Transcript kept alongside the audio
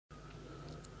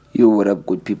Yo, what up,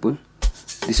 good people?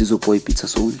 This is your boy Pizza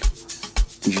Soul,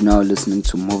 and you're now listening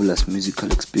to Mobla's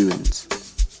musical experience.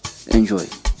 Enjoy.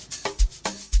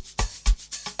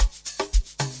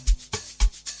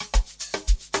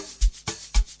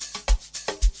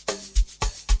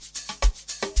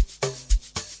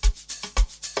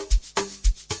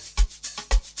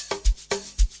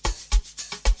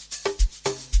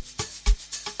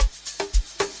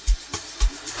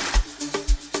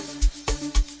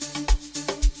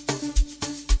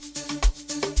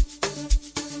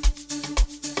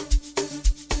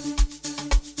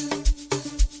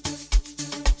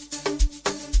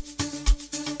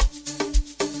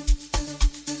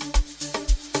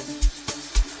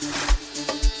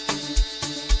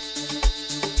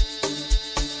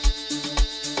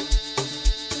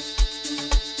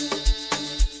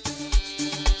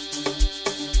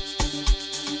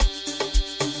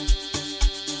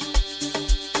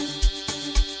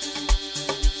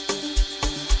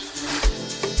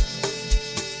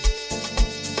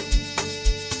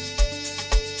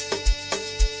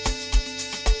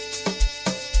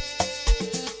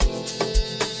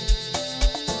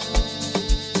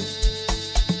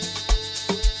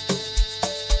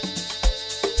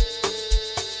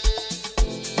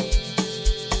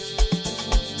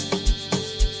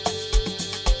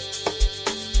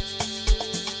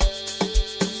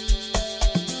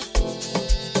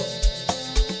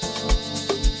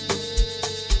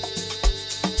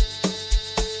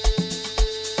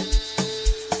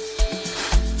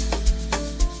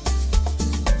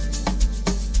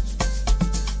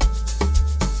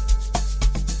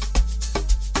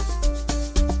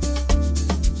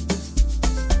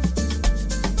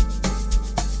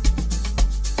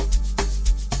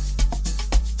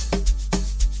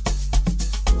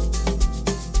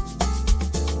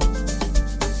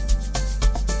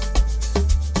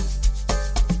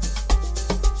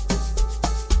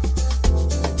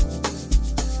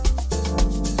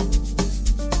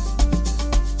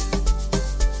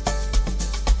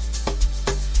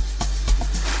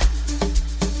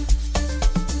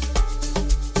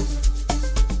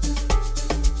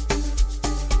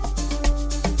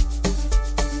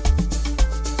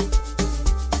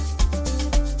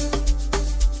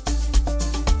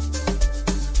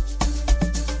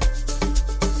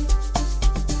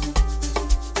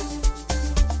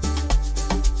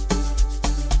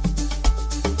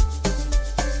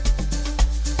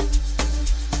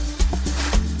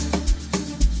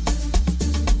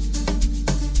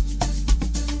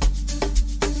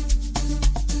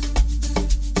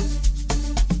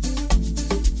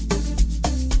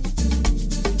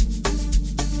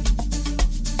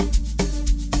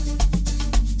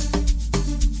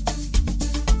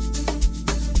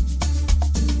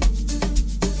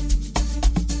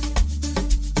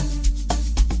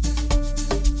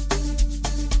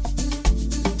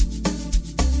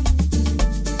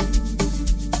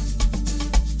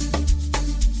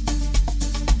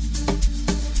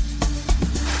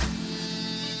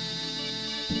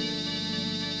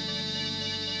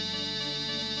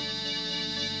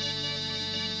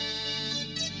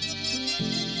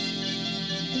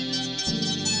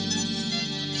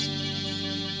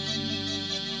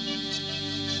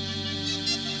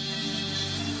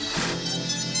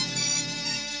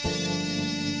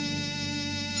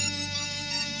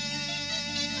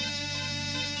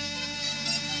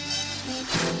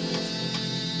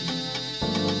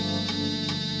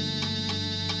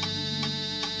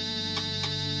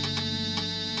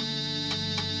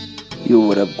 Yo,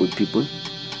 what up, good people?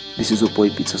 This is your boy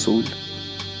Pizza Soul,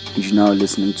 and you're now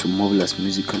listening to Mobla's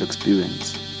musical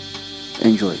experience.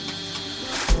 Enjoy.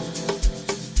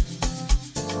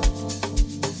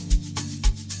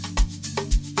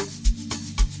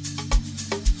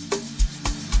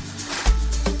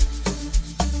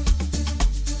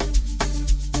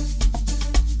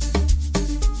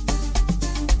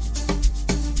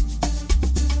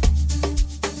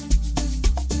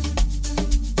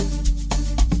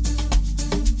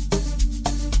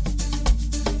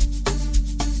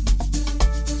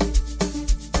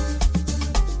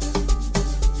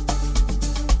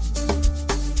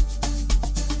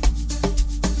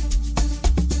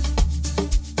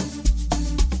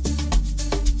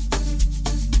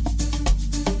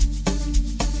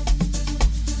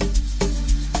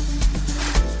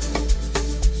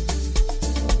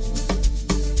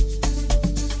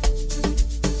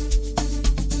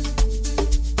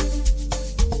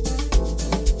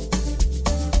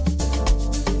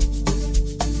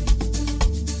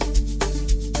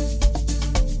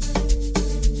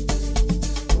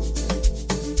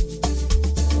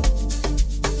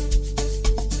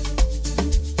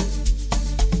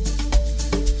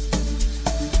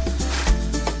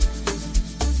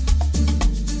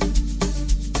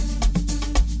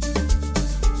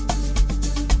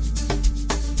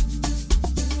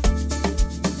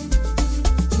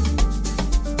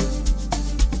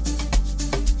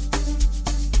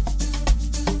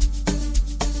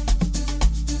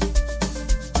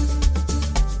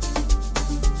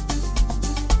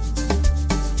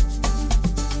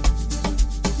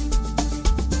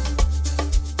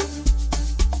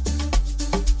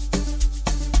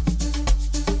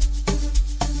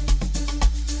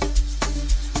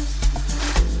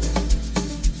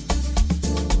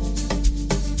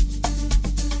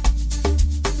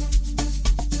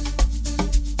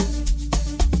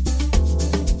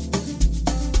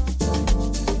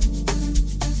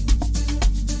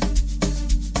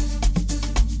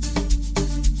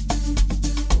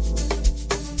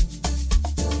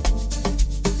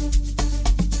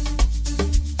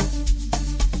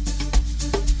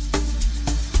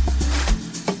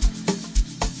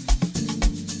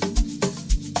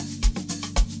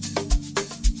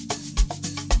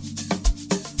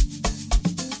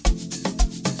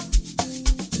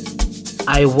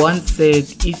 I once said,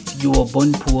 if you were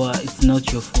born poor, it's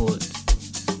not your fault.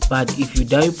 But if you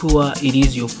die poor, it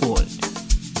is your fault.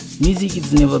 Music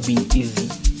has never been easy.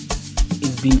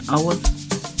 It's been hours,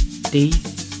 days,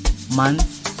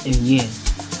 months, and years.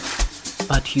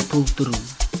 But you pulled through.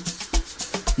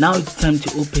 Now it's time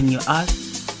to open your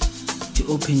eyes, to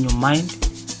open your mind,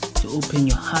 to open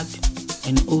your heart,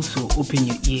 and also open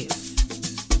your ears.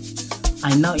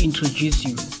 I now introduce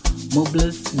you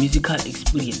Mobla's musical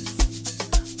experience,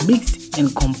 mixed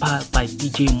and compiled by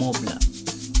DJ Mobla,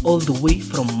 all the way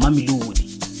from Mamelodi.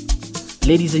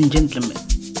 Ladies and gentlemen,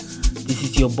 this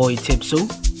is your boy Tepso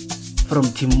from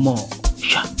Timor.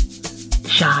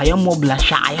 Shaya Mobla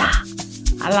Shaya.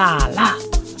 Ala ala.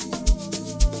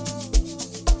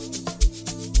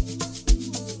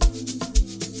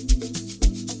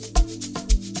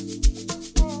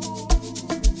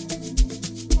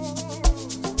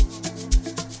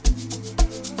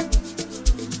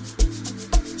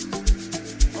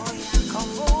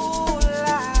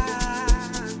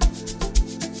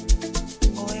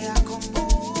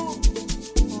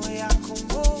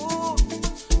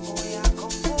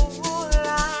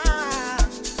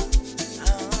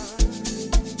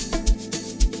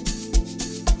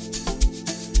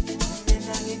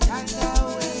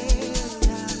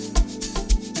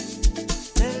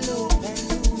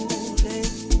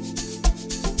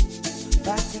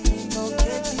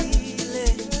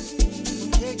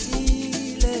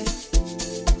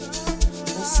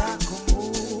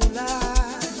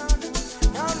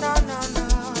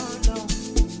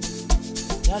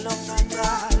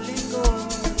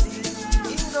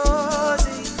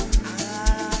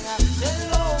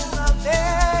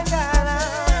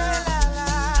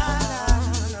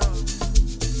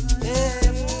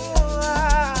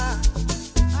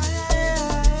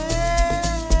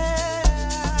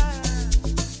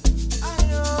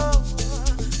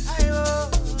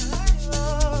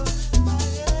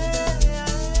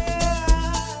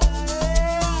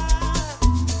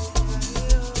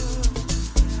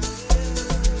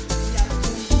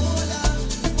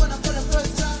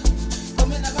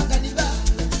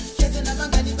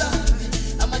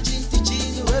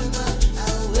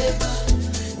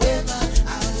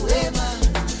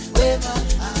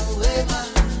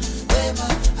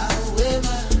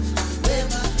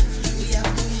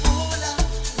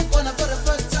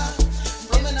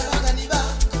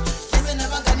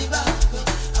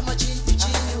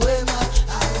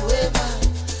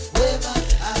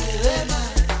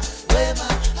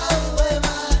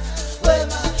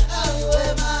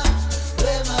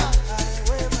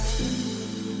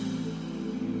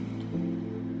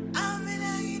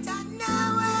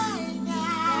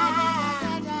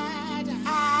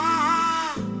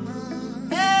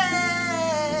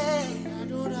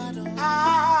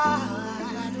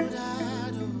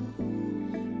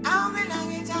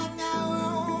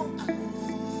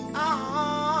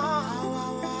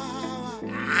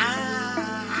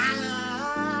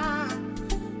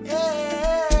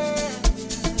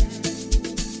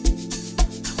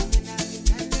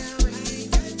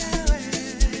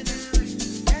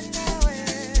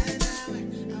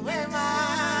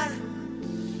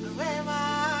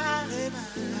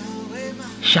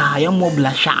 Shaya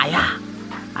Mobla Shaya.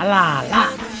 Ala ala.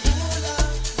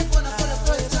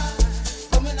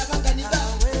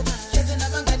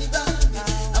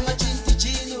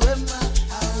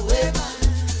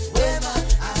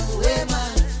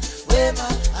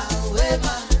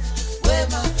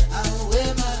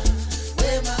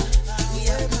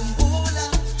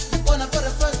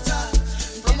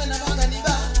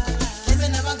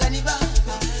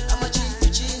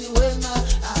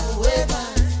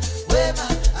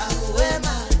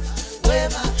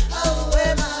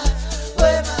 Wema,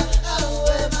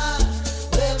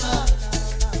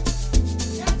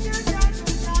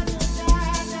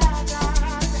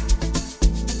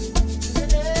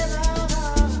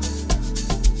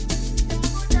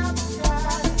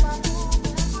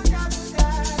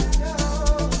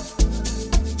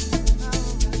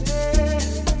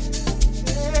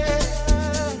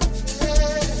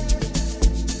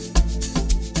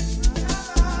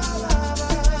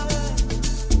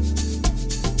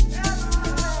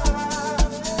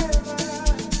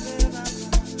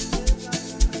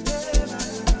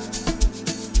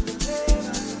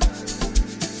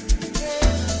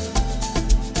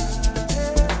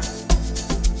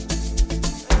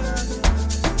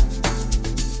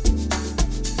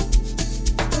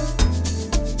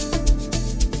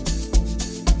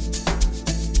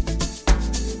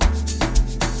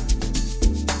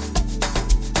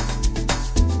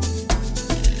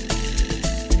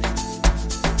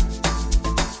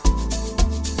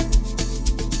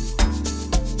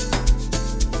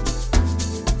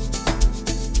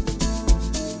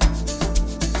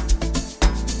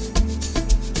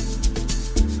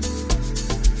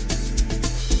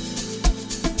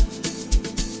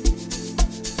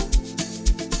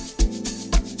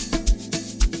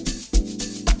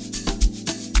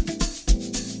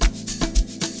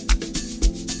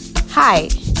 Hi,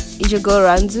 it's your girl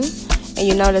Ranzu, and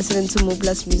you're now listening to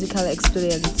Mobla's musical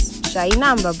experience. Shy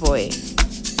number boy.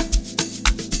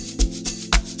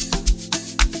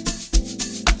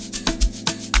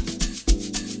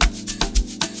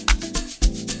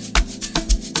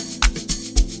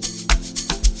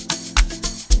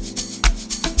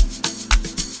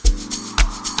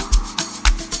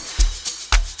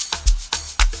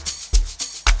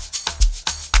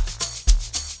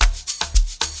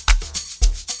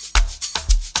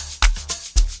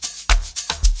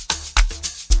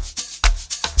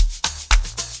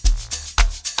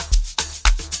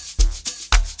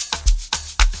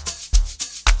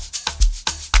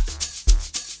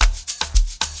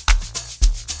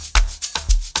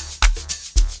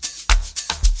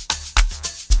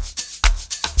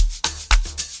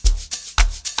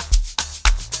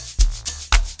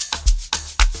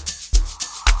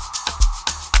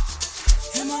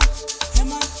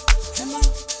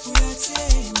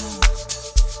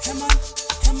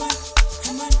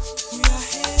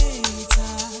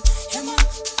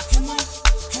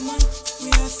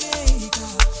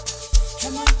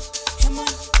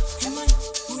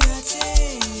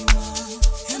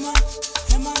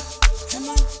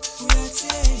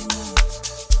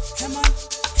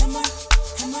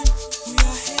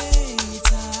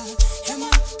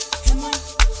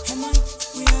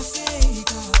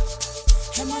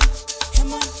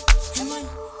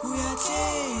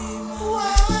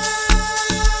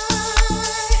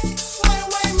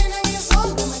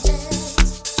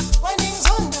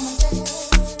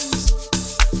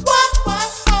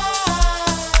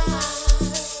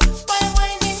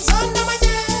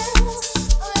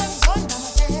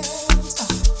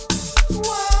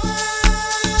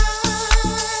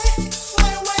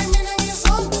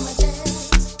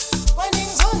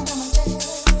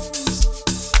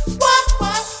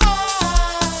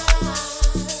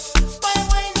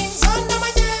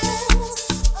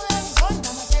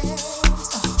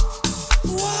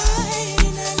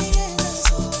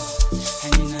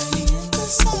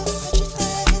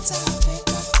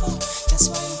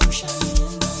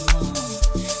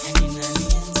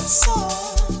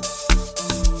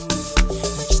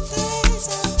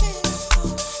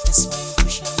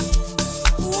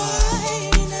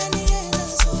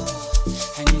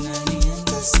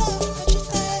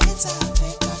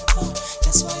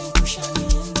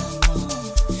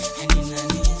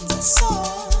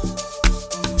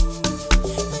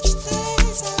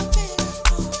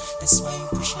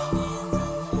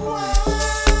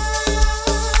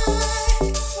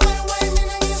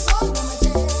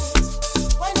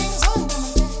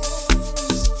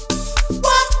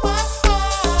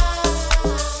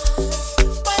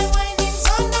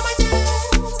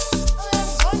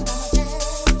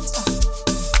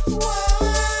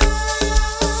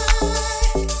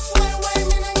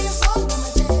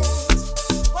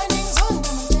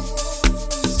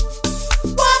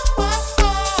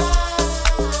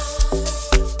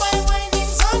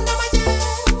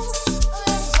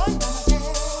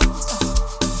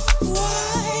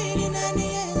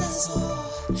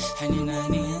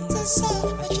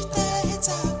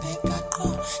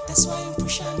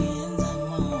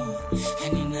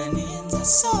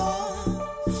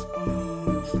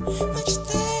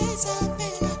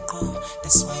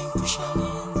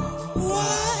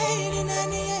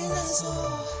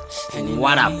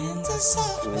 What up?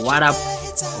 What up?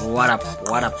 What up?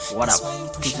 What up? What up?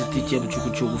 This is DJ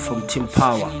Mchukuchuku from Team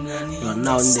Power. You are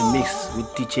now in the mix with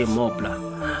DJ Mobla.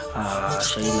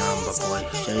 Shaina Amba boy,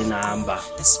 Shaina Amba.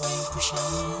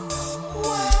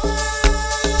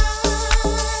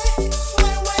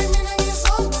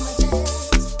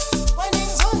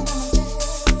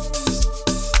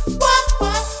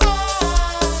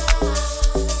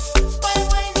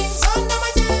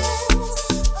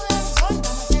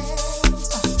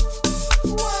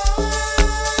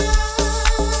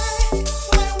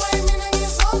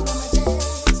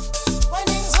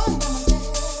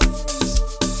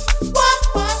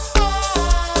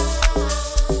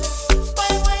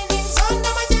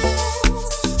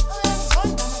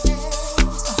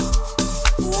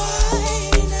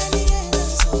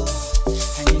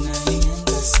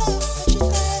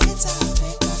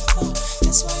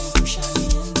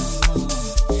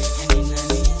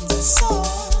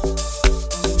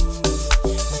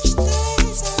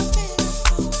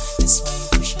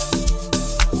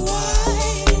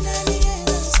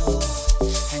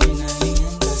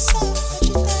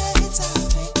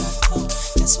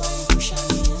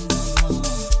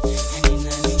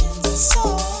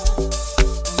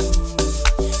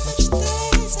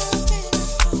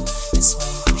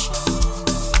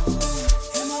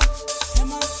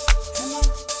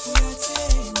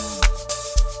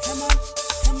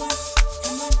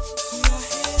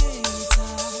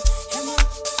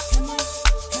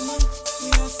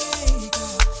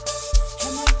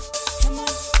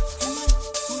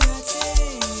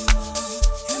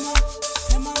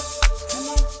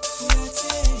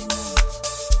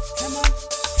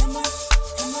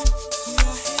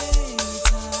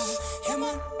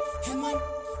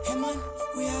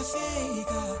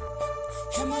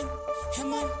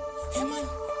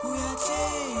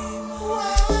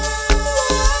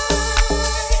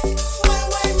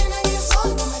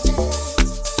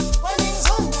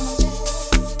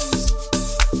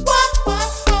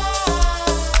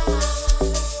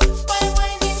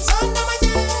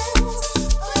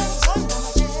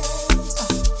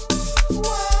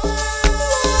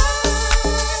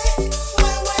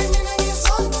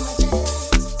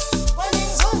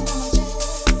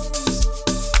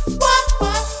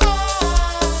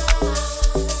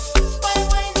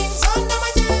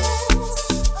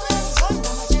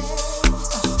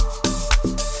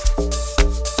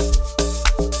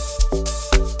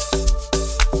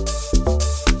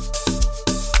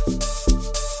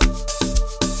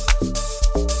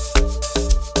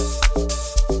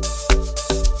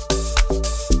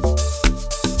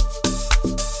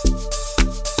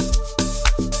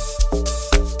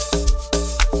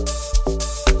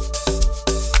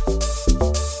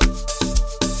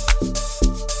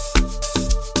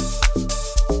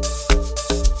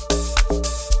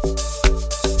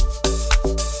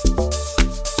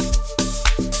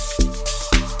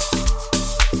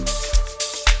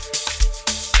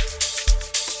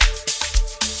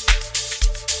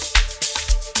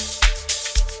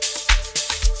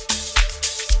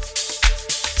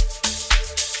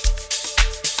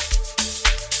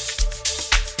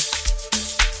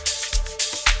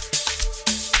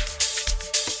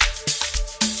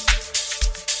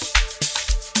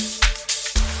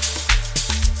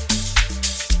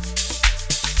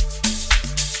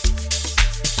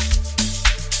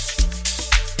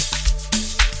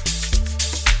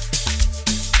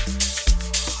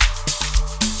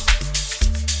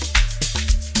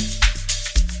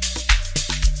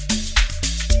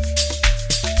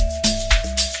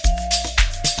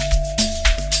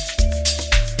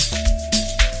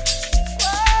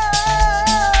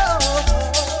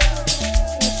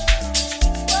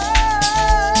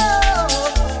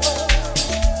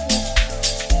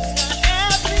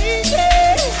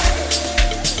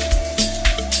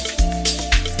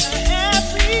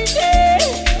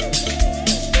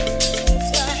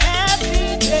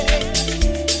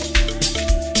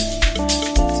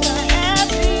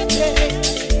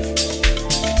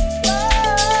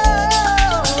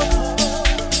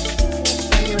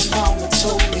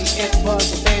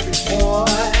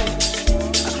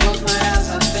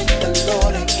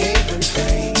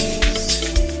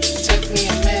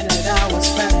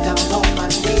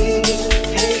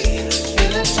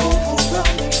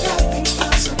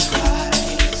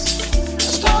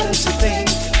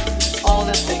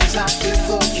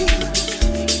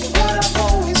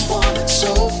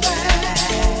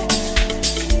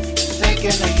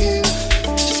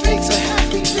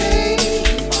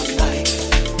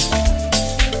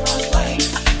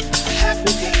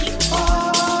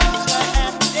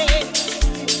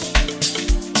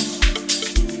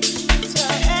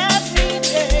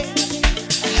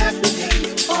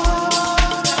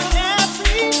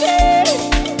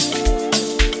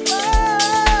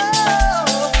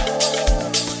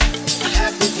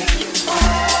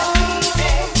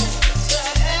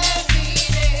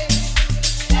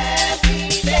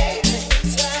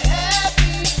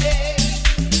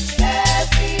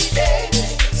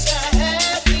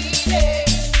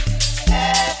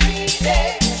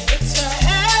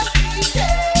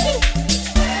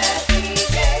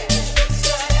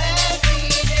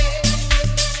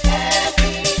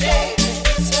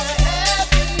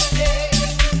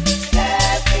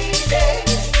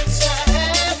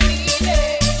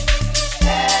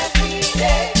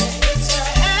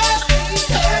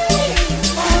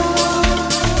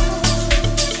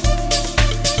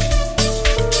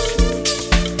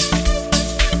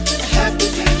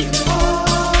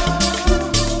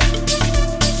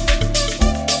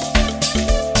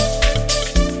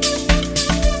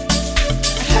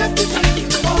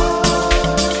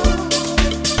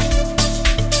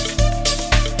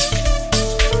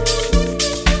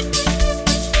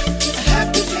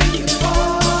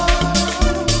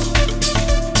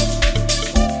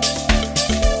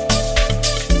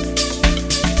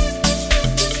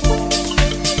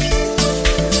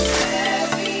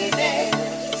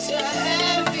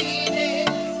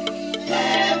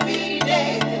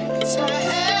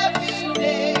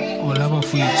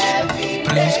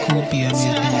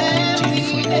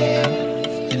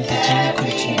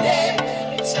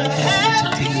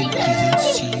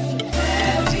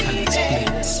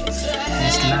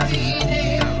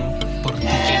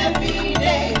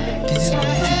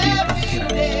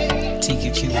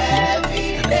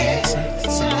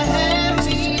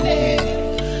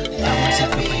 Damas y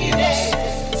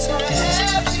caballeros,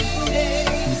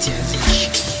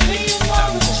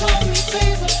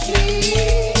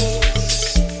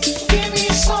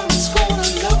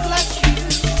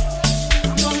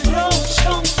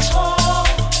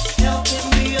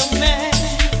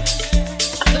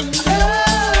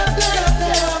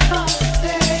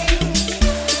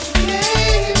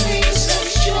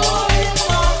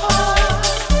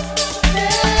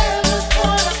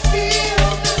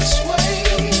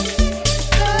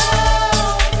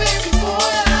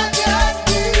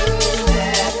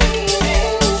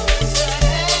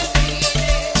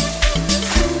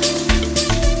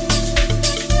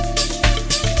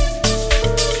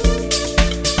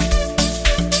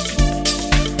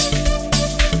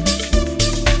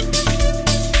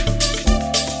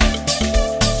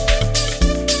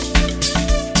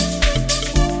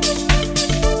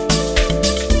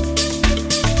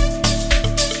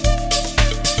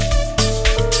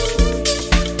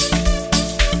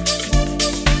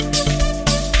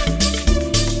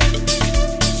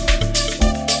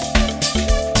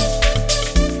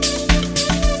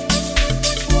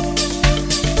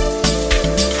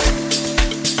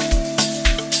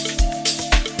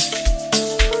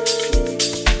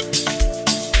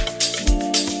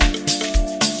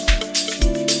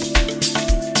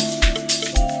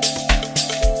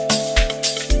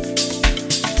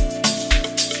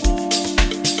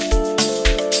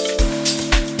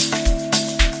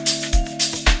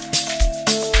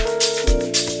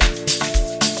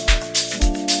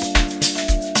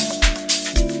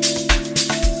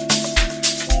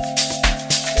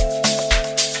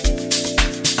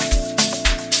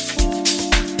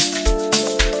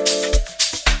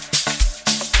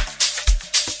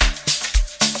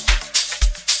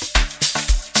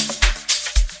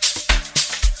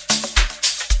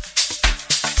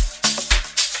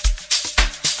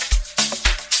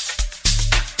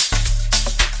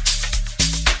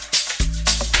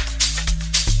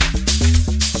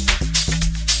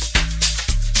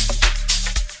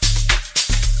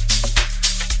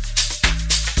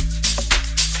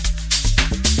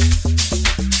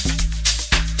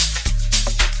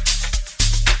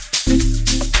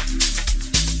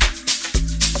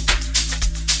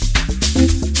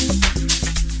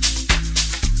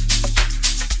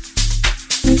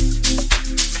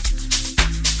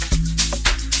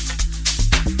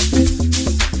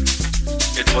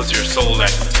 It was your soul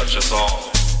that touched us all.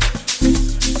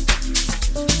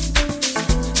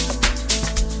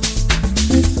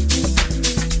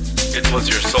 It was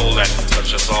your soul that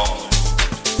touched us all.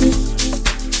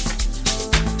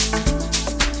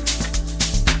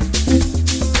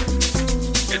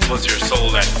 It was your soul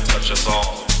that touched us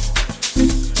all.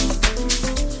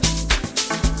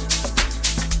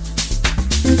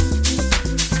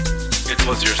 It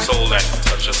was your soul that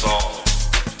touched us all.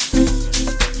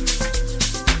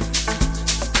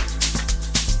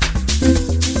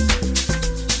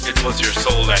 It was your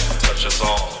soul that touched us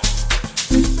all.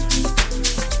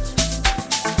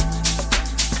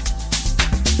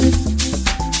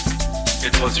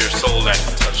 It was your soul that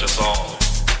touched us all.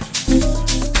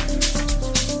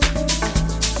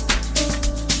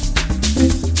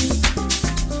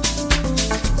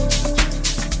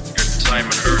 Your time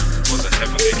on earth was a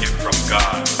heavenly gift from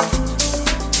God.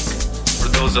 For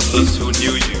those of us who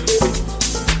knew you,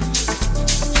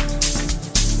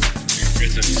 your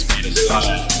presence made us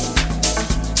glad.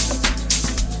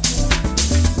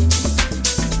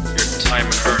 Your time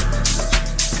on earth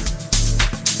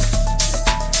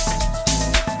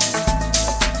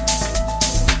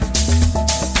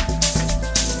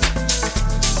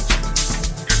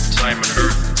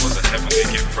was a heavenly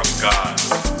gift from God.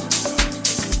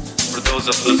 For those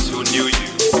of us who knew you,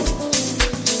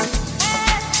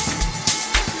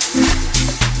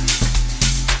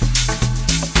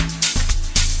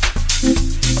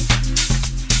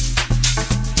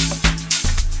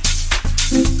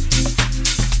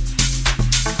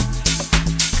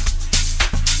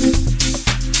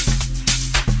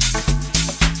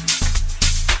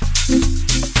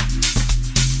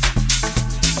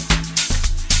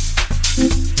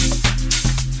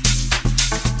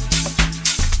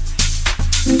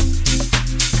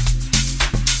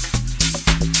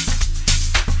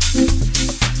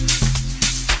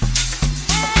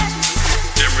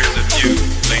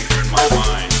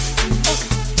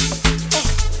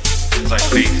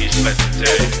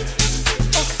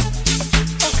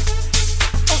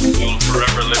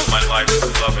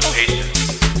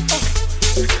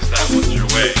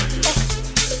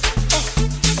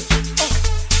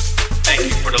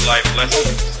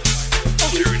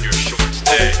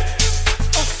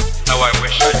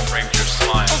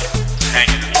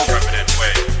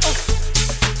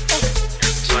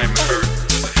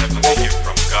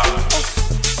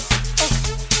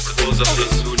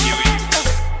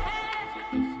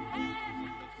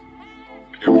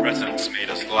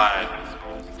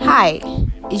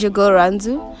 your girl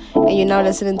Ranzu, and you're now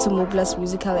listening to Mobla's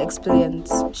musical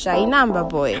experience. Shai Namba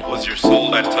boy. It was your soul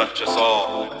that touched us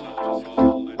all.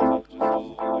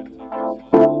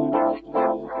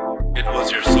 It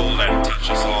was your soul that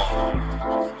touched us all.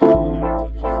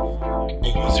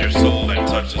 It was your soul that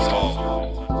touched us all.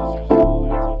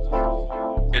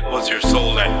 It was your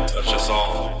soul that touched us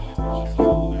all.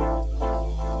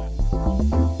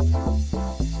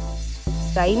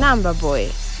 Shai Namba boy.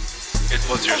 It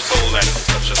was your soul that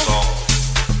touched us all.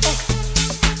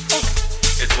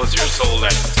 It was your soul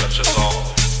that touched us all.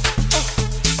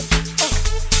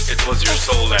 It was your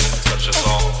soul that touched us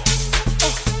all.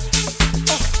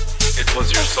 It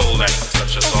was your soul that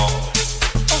touched us all.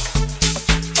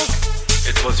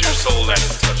 It was your soul that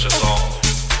touched us all.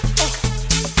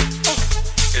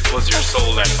 It was your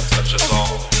soul that touched us all.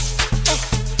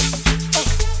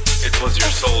 It was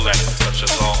your soul that touched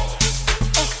us all.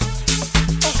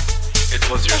 It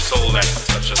was your soul that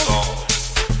touched us all.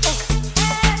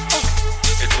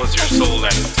 It was your soul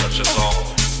that touched us all.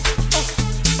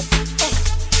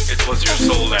 It was your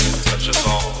soul that touched us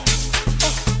all.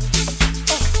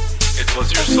 It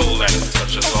was your soul that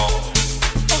touched us all.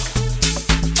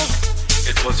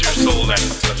 It was your soul that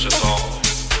touched us all.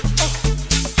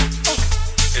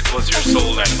 It was your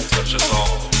soul that touched us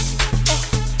all.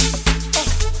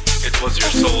 It was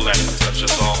your soul that touched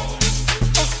us all.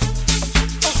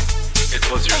 It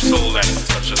was your soul that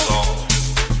touched us all.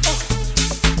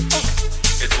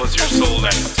 It was your soul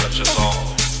that touched us all.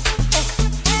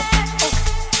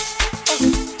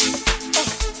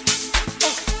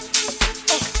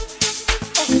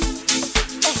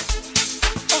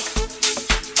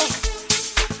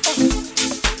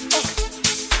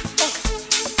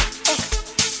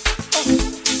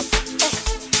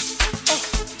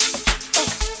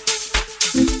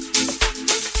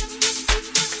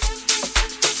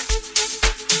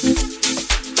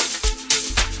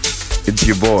 It's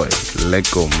your boy,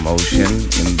 Leko Motion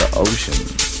in the Ocean,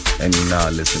 and you're now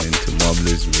listening to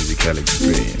Mobla's musical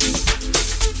experience.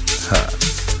 Ha,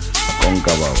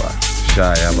 Konka Baba,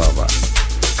 Shaya Baba,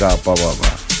 Kapa Baba,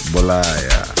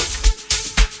 Bolaya.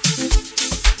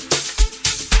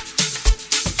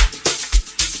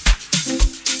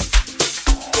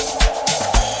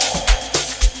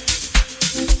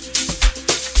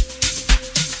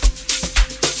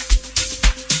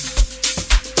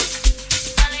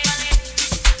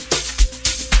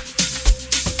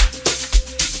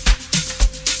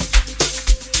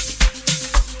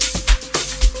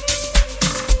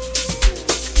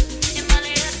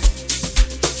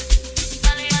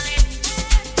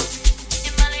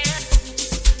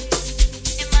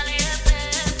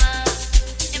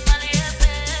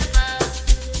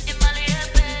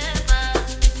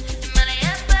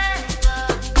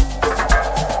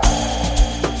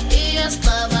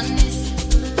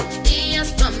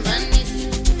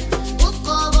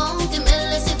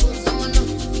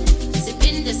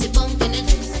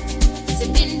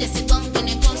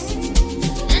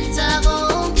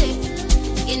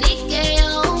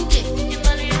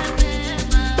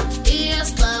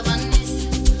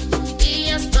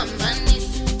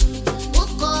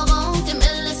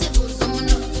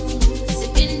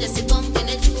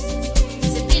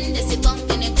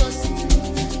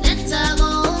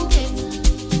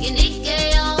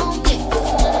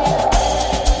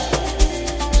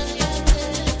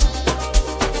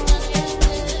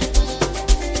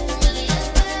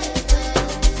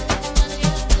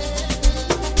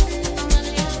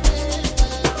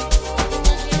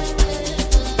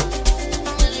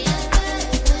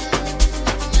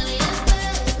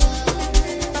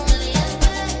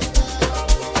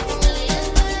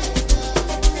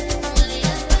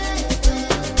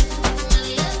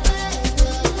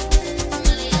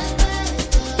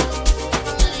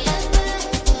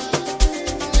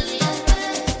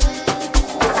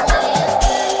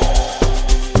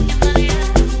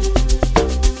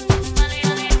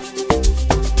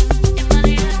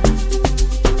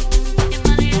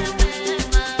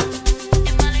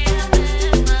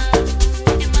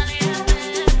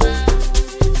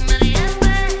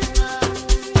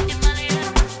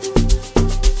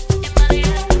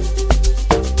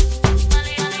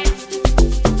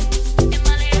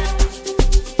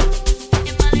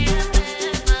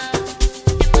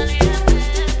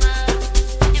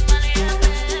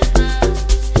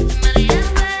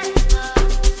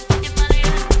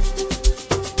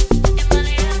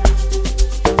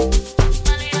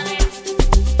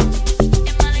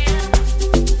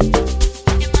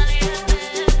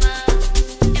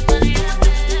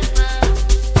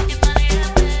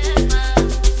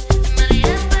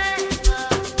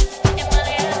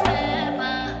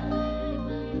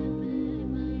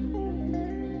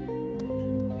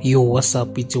 Yo, what's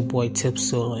up? It's your boy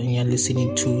Tepsol, and you're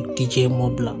listening to DJ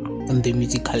Mobla on the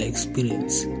Musical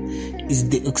Experience. It's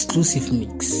the exclusive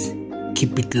mix.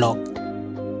 Keep it locked.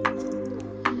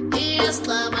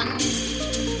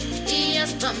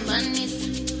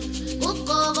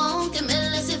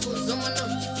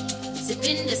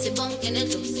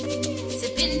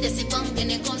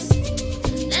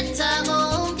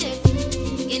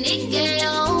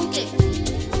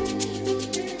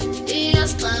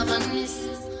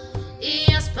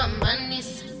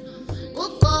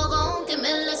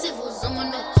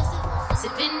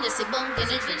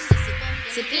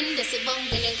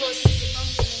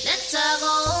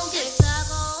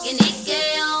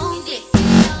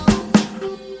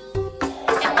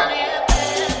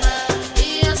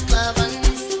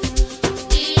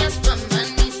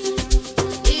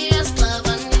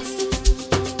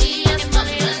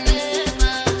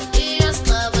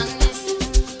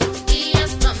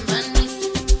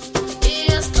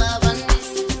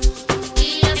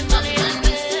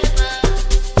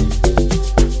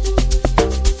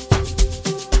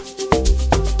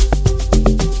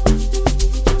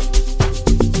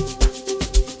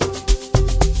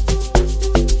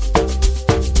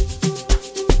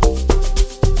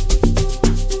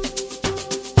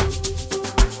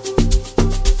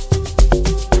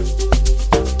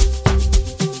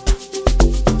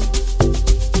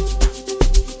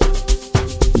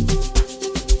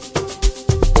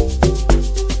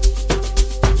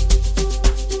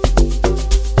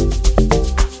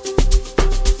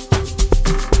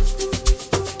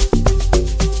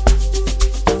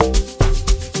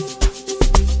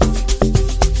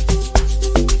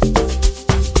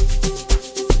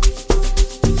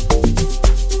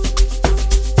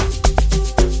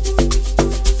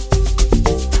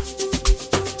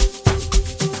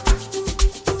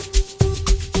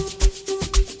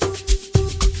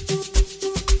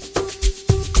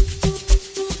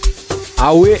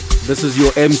 This is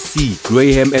your MC,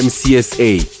 Graham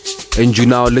MCSA, and you're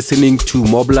now listening to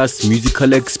Mobla's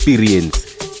Musical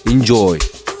Experience. Enjoy.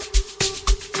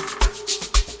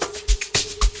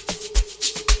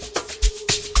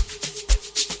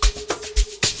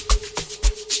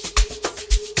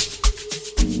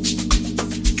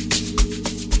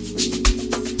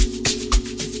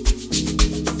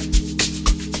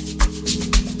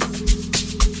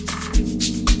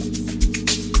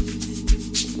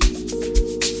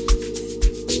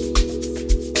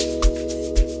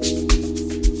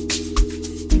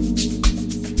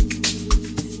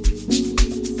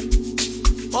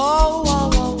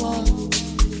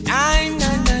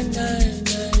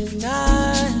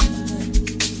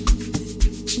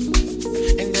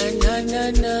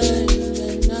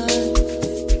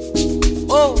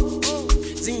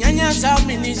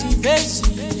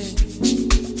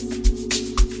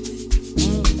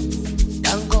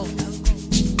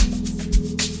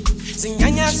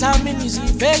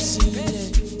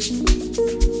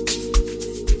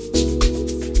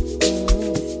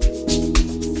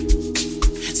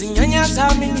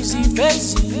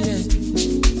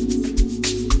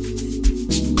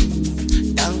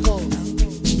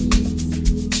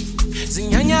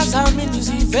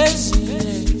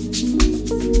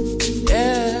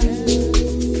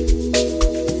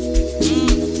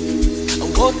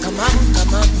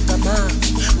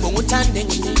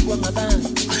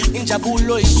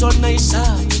 Injabulo isona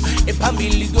isa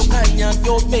ephambili kokanya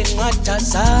kyobe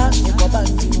ngathaza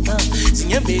ngekwabantu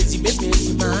sinyembezi business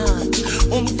man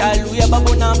umdala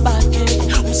uyababona bakhe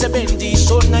umsebenzi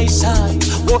isona isa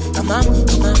kama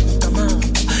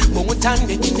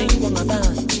ngokuthande ninengwa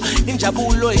ngabantu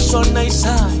injabulo isona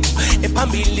isa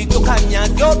ephambili kokanya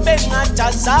kyobe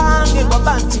ngathaza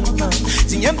ngekwabantu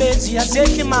sinyembezi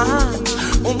yasehle man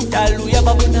umdala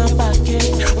uyababona bakhe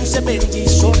umsebenzi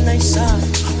isona isa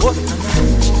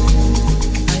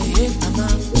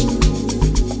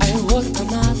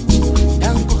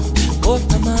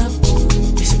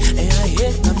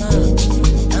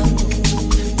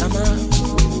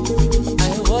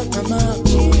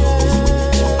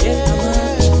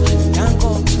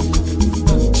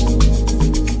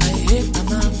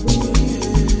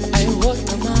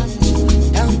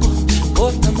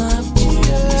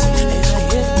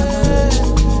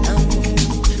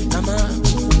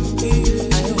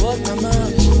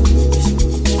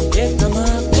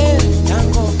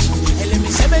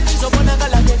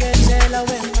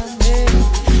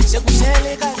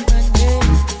Sekusele kancane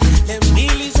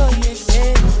lempilo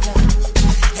izoyehlela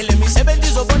ele misebenzi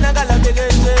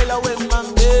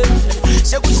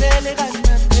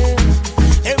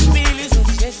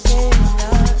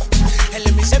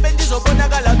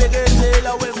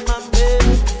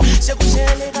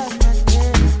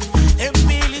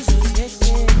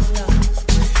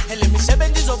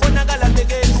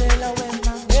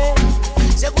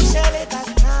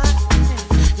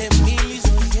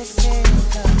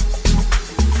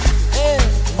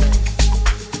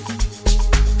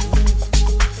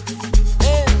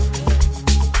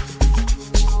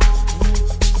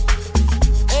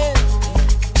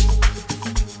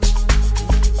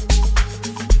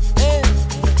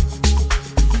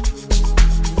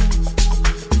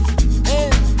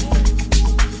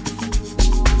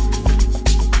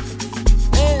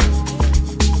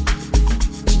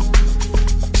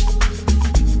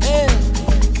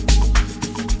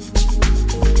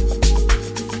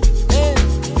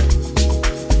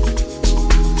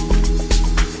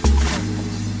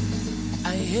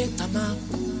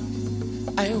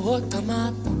Hey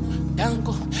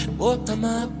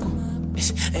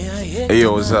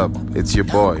yo, what's up? It's your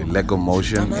boy, Lego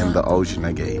Motion in the ocean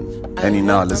again. And you're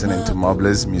now listening to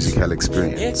Mobla's musical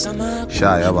experience.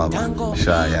 Shaya Baba,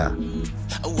 Shaya.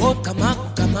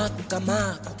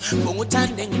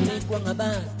 Ngikuthande nginikwa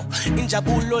ngabantu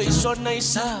injabulo isona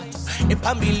isathu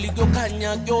ephambili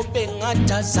kuyokhanya kuyobe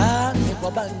ngadazange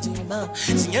kwabanzima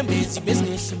zinyembezi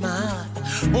bezingehlima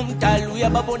umdali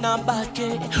uyababona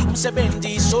bakhe umsebenzi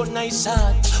isona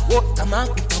isathu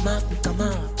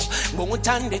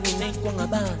ngikuthande nginikwa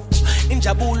ngabantu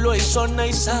injabulo isona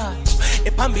isathu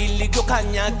ephambili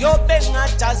kuyokhanya kuyobe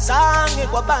ngadazange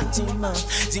kwabanzima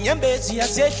zinyembezi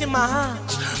yasehlima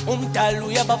umdali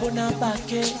uyababona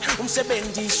bakhe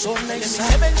umsebenzi sona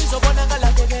imisebenzi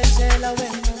izobonakala bekezela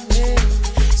wena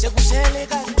sekusele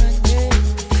kancane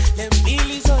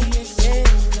lempilo izoyehlela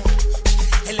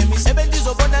ele misebenzi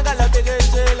izobonakala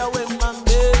bekezela wena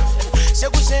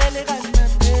sekusele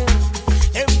kancane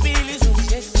lempilo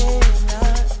izoyehlela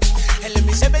ele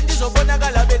misebenzi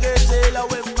izobonakala bekezela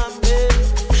wena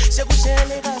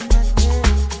sekusele kancane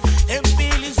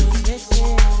lempilo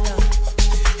izoyehlela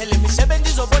ele misebenzi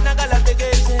izobonakala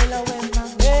bekezela wena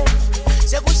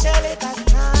sekusele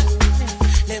kancane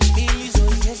lempilo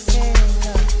izoyehlela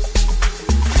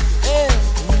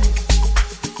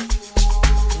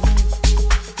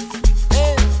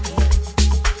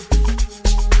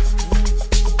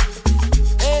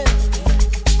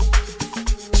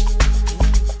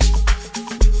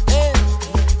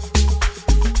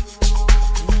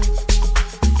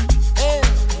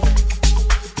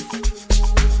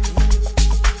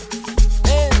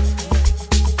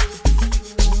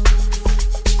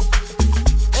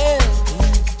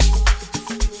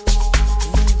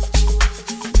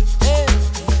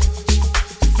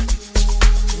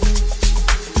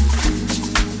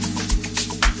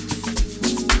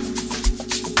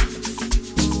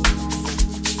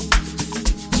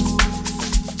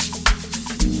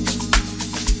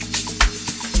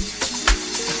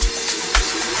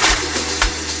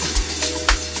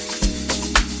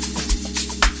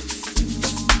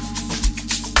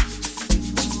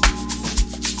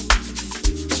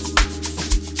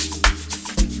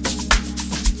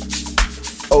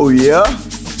Oh yeah?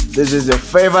 This is your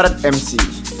favorite MC,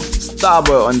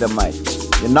 Starboy on the mic.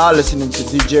 You're now listening to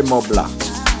DJ Mobla.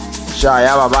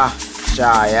 Shaya Baba,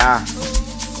 Shaya.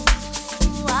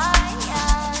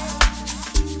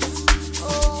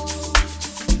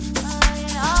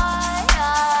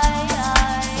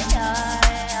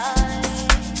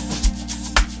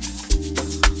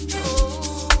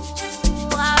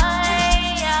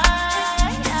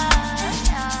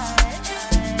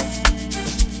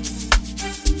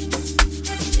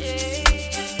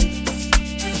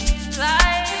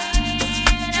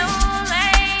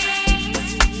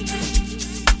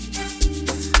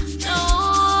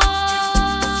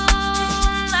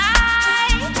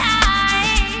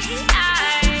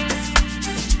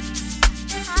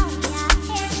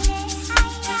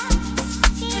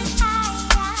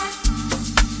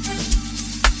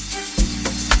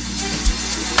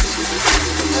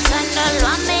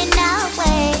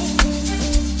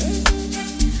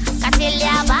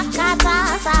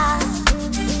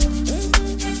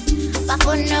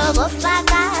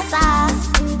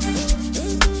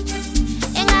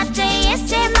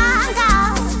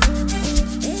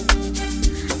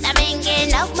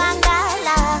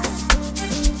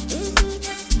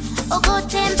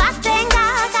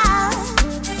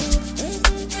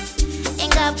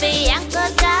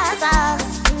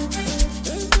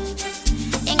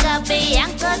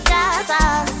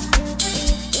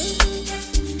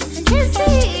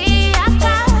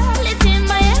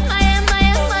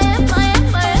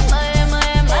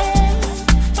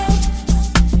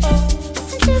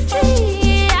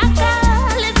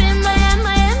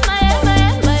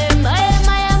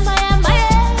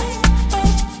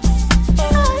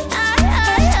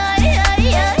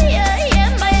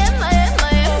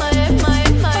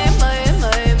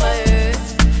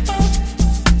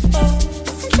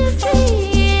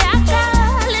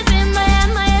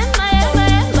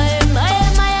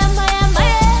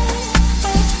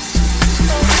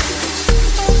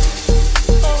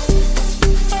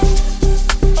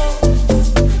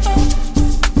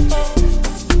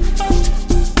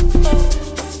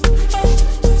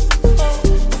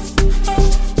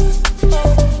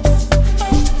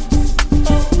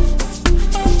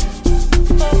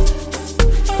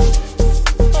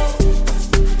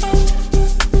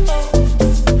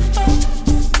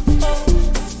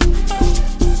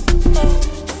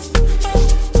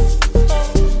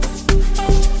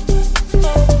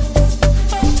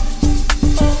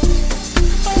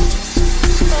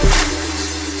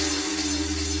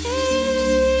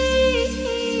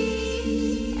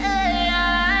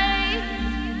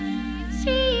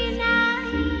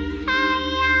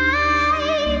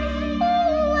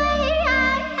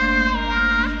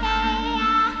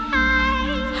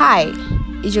 Hi,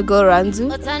 it's your girl Ranzu,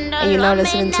 and you're now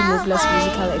listening to Mobla's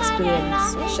musical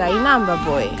experience. Shai number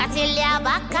boy.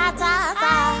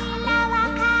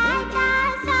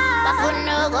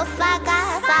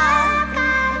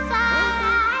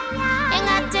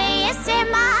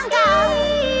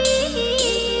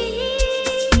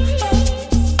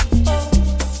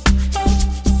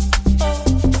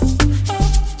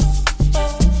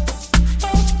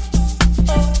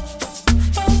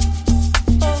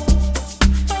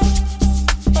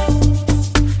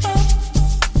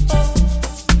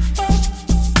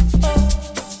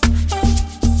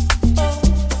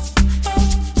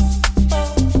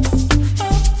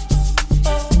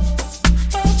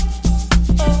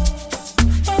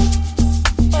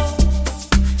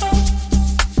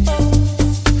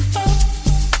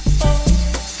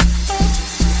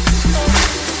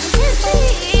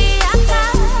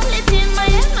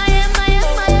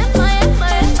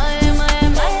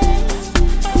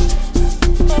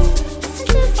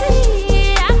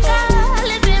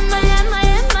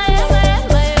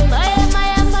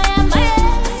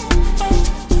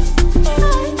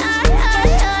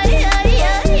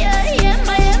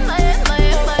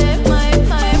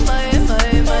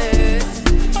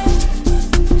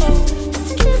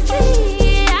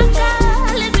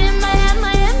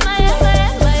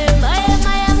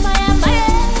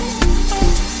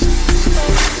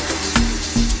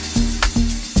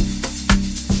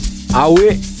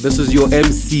 Awe, this is your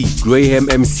MC, Graham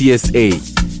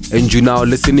MCSA, and you're now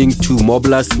listening to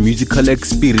Mobla's musical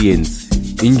experience.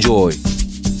 Enjoy.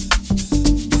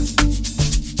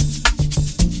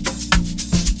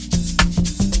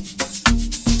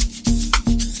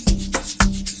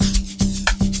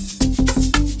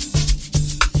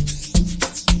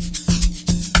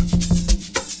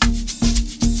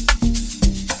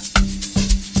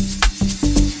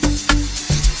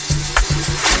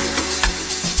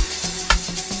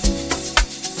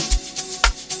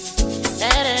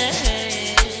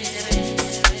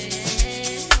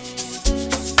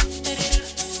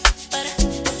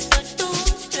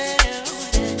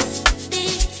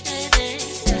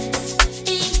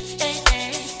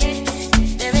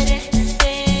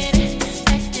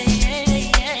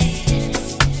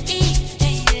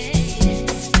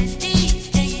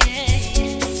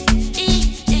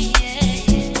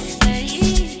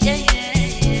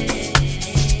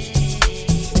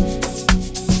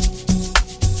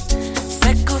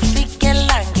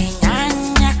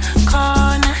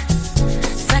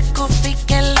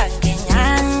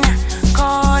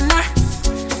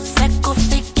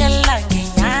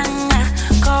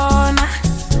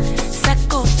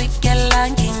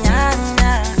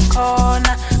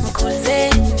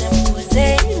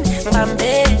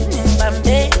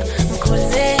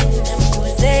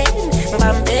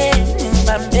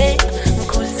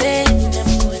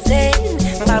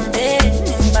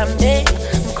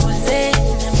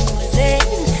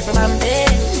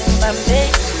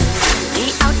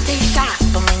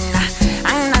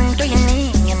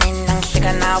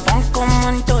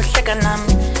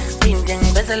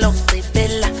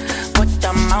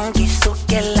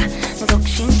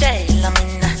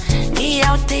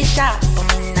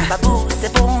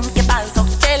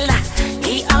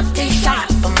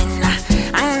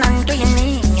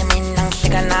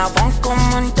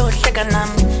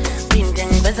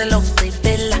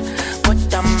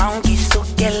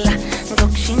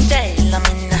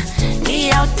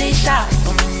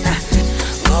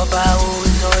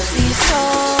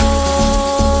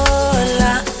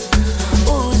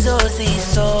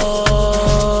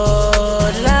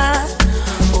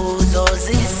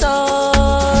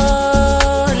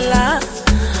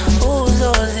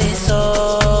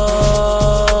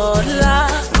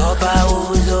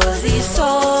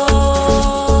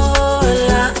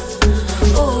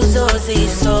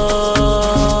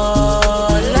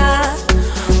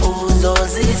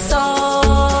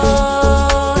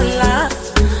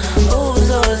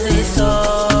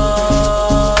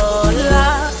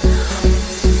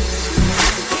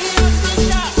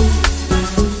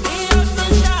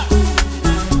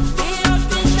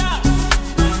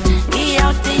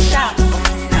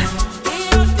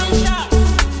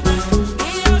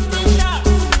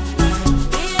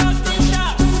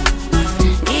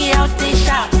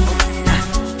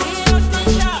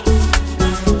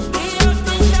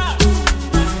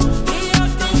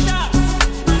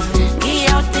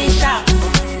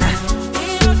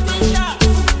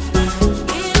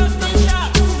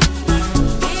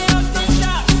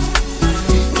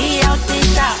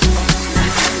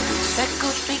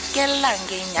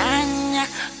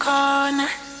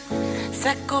 Yo,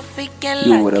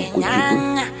 what up, good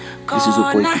people? This is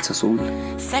your boy Pizza Soul,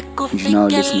 and you're now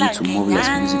listening to Mobla's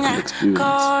musical experience.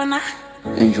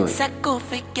 Enjoy.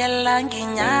 Sekufikela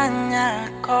nginyanya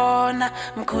khona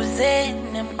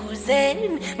mkhuzeni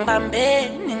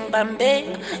ngibambeni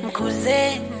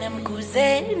mkhuzeni ngibambeni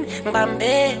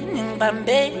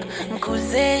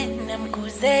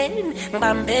mkhuzeni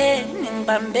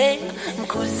ngibambeni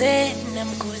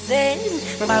mkhuzeni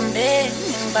ngibambeni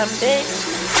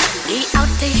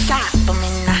ngi-out shop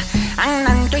mina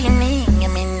anginanto yiningi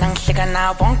mina ngihleka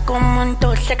nawo wonke umuntu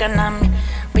ohleka nami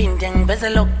phinde ngiveze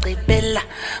lokugcibela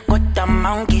kodwa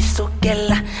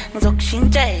mawungisukela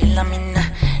ngizokushintshela mina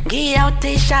ngi-out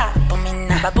shop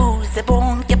mina babuze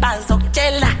bonke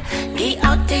bazokutshela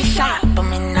ngi-out shop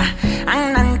mina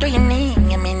anginanto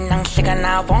yiningi mina ngihleka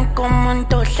nawo wonke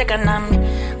umuntu ohleka nami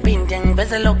phinde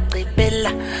ngiveze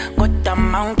lokugcibela kodwa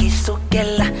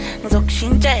mawungisukela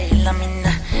ngizokushintshela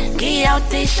mina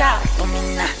ngi-out shop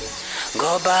mina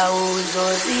ngoba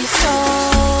uzozisola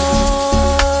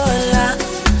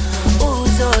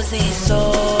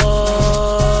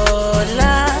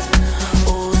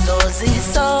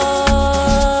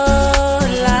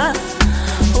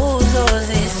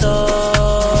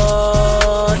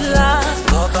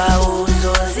ngoba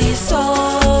uzozisola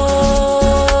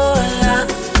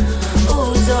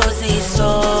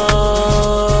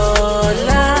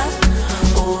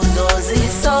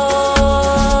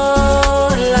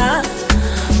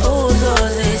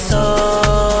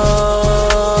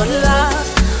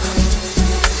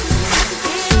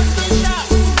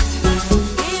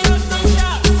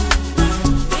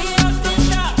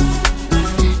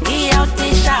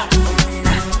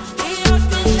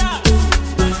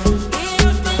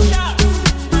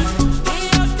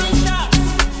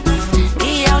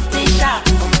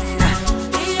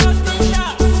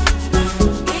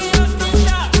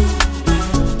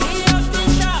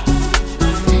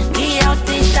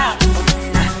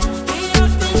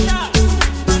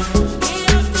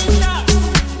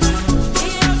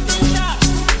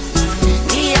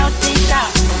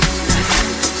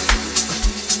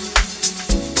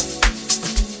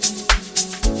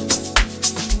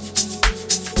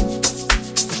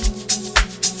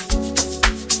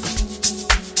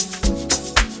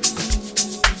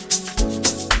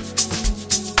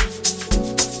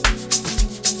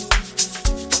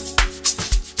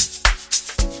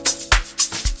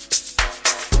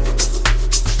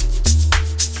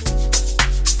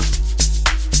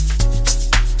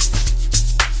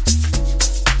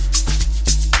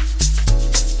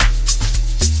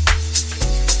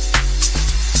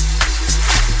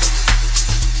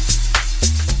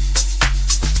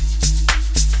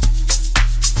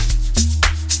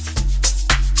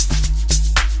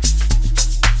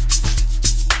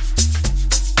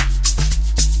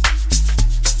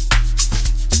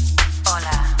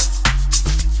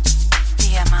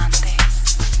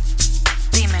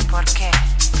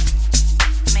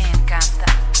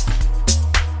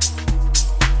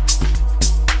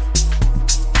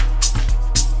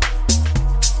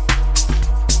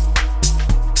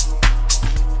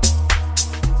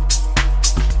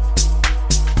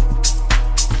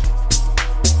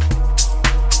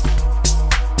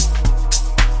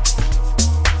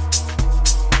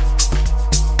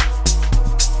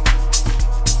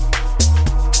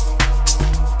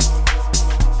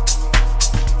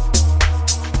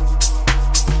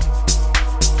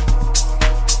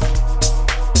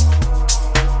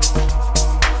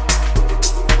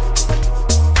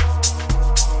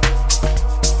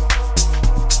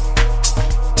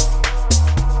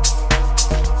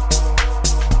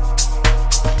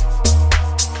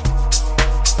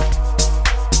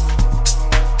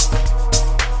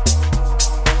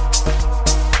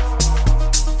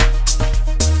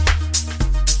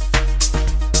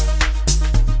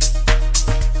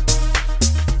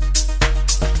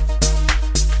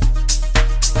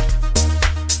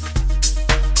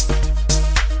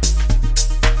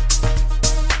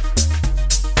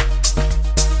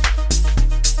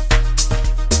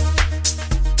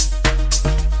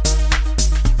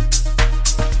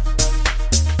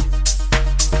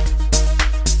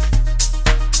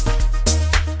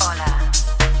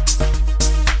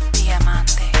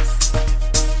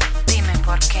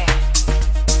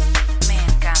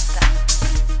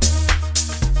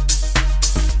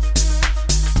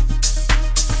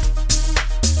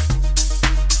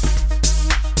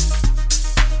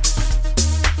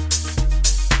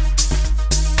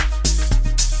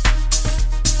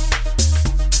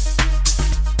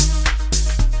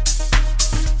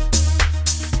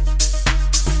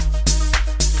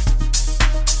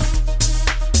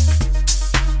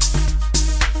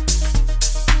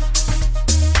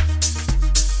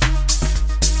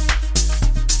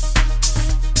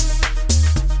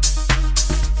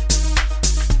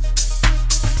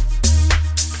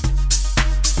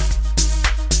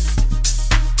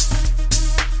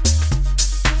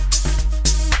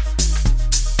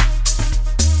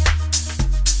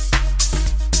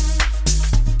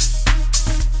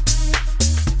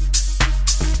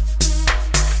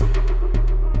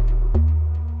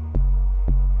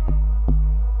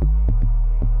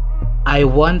I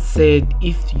once said,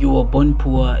 if you were born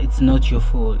poor, it's not your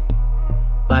fault.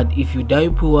 But if you die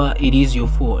poor, it is your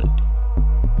fault.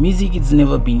 Music, it's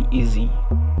never been easy.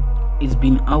 It's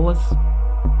been hours,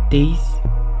 days,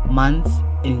 months,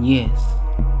 and years.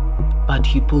 But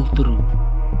he pulled through.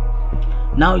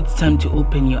 Now it's time to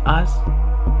open your eyes,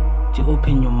 to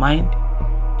open your mind,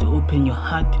 to open your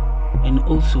heart, and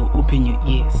also open your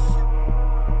ears.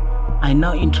 I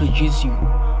now introduce you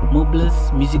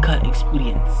Mobla's musical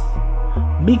experience,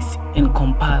 mixed and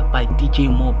compiled by DJ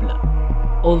Mobla,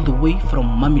 all the way from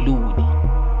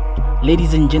Mamelodi.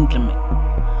 Ladies and gentlemen,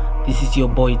 this is your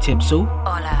boy Tepso.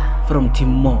 Hola. From Team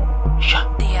Mo.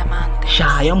 Diamantes.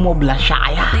 Shaya Mobla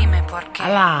Shaya. Dime por qué.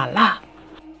 La.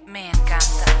 Me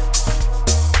encanta.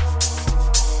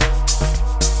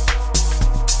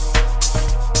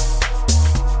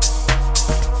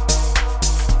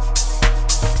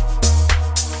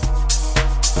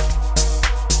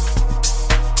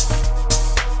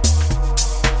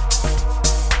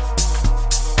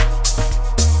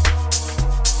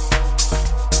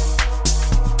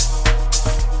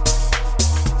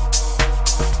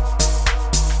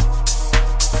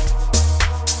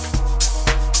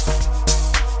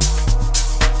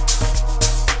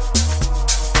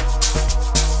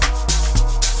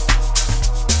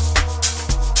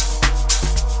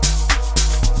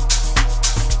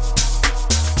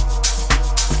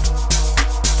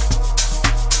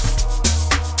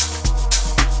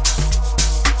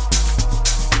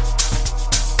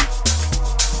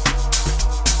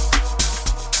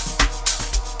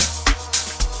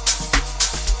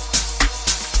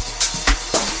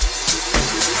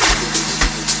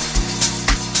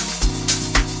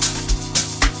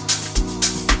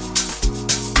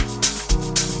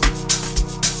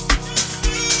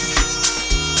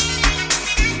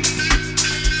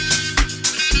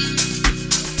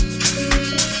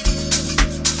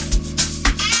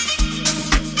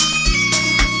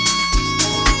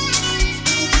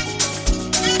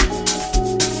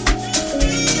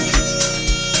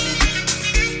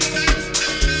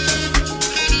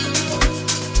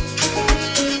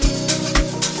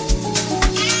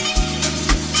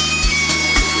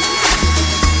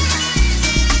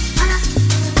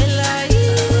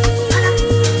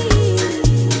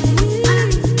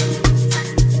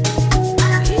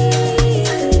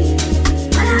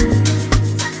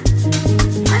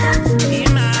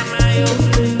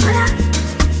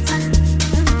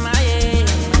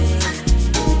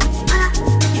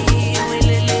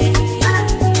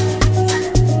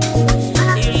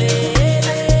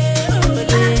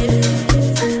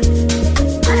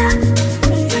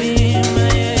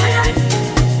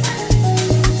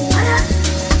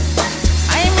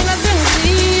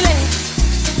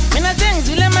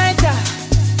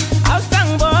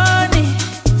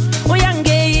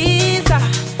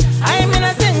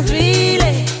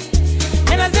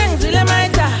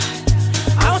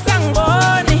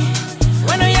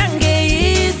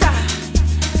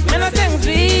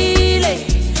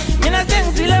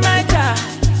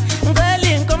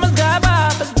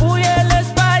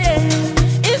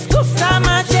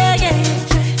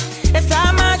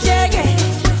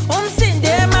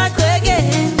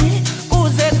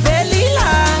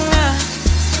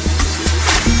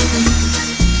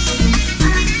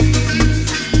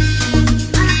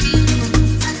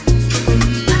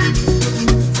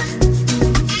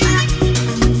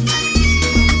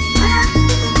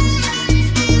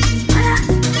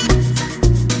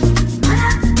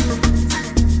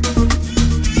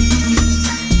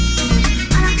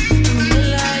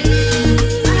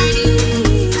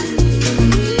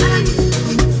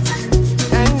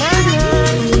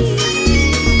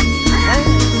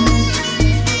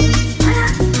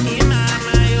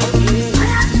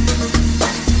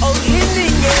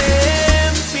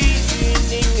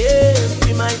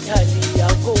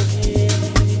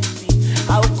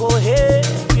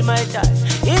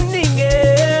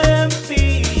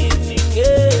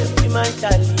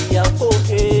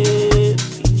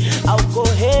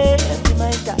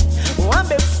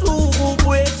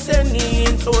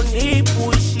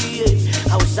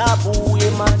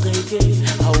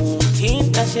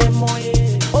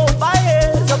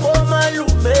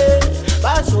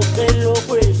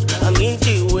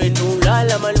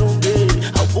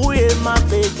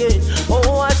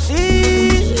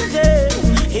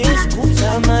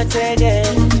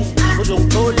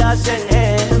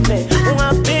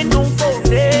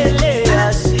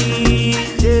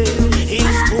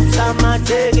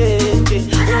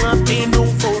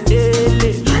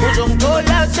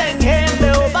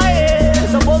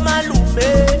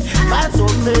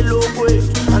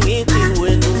 Angithi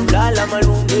wena ulala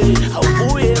malunge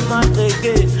awubuye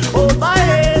emagcekeni oba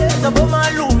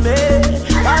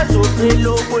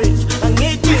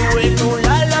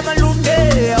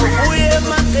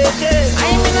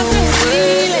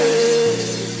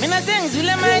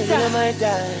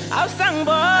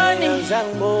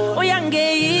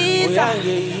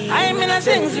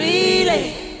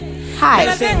Hi,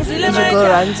 it's your girl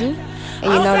Ranzu,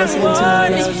 and you're now listening to Mobla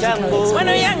Musical Experience.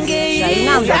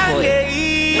 Shaina Boy.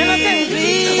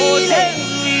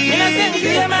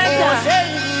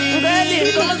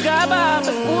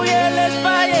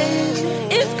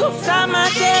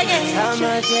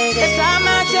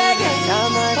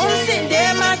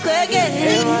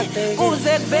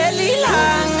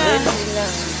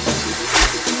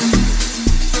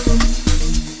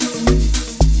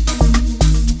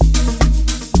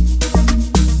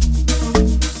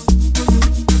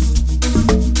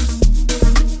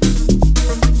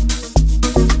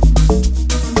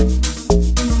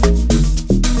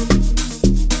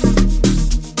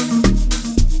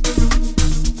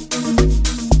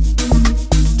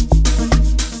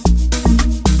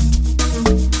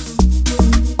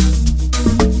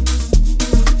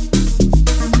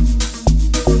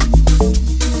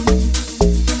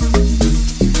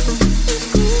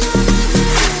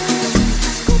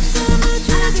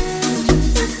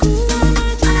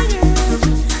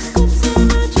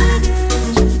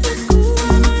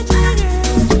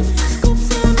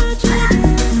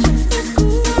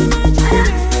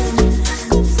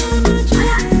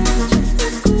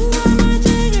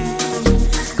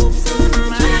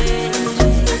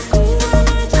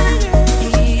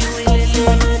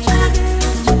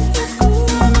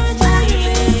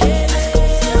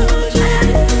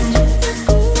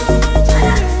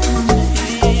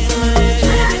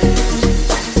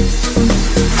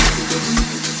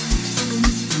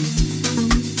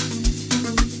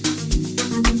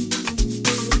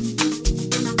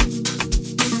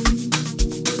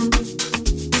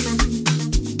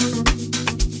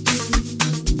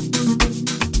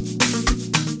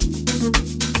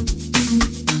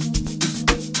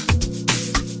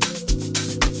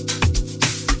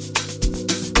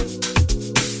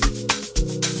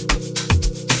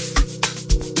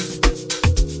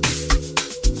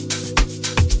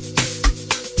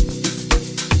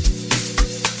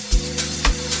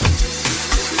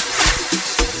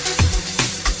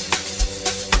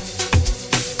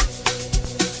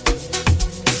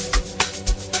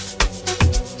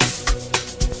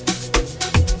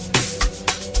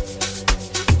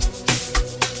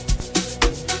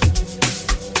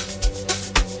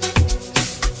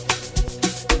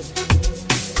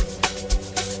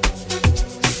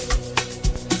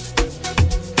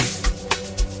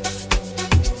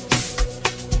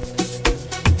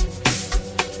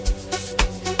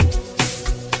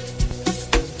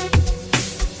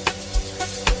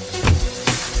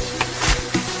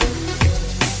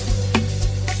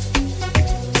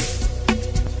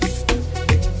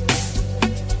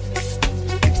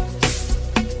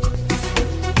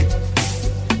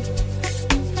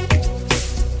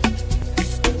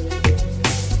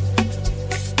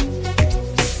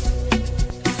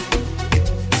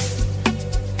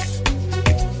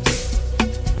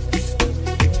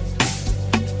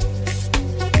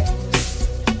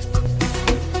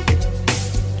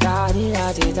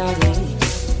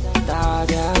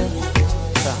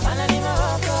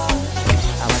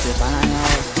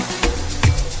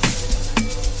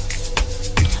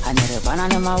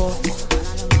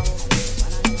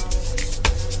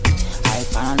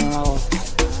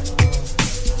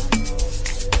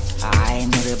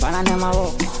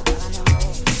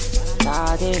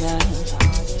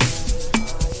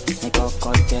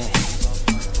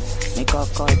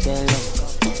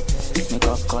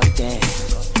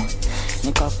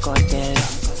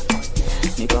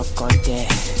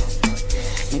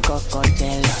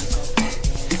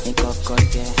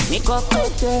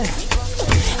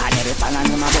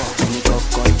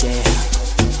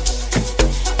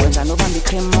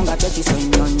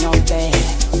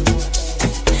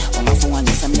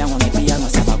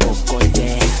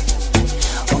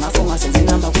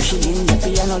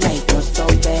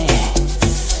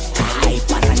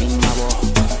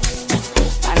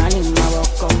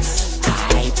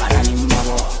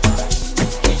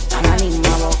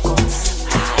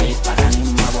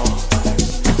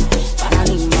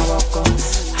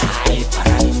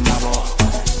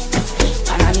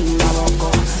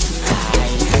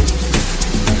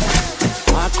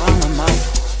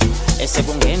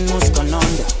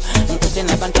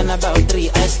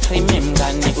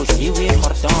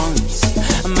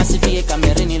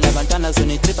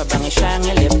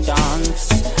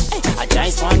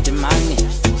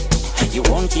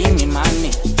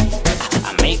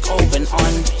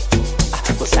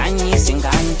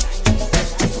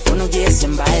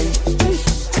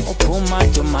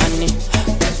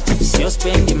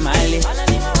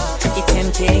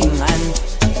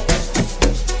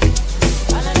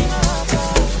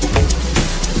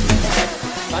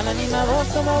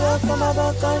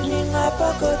 maboko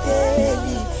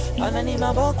ningapokoteli. Banani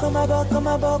maboko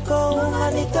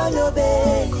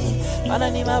unganitolobeli.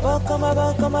 Banani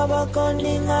maboko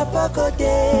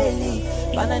ningapokoteli.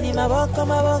 Banani maboko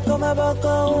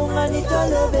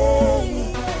unganitolobeli.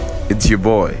 It's your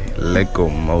boy, Leko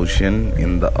Motion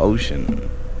in the Ocean,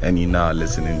 and you're now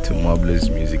listening to Mobla's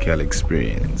musical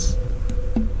experience.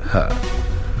 Ha,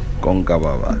 Konka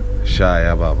Baba,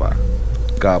 Shaya Baba,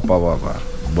 Kapa Baba,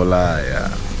 Bolaya.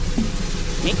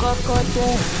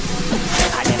 Nikokote,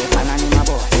 adelipana ni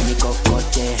mabo,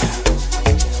 nikokote.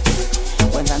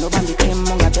 Wenza no bambi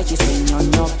kremo nga bechi se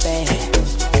nyonyope.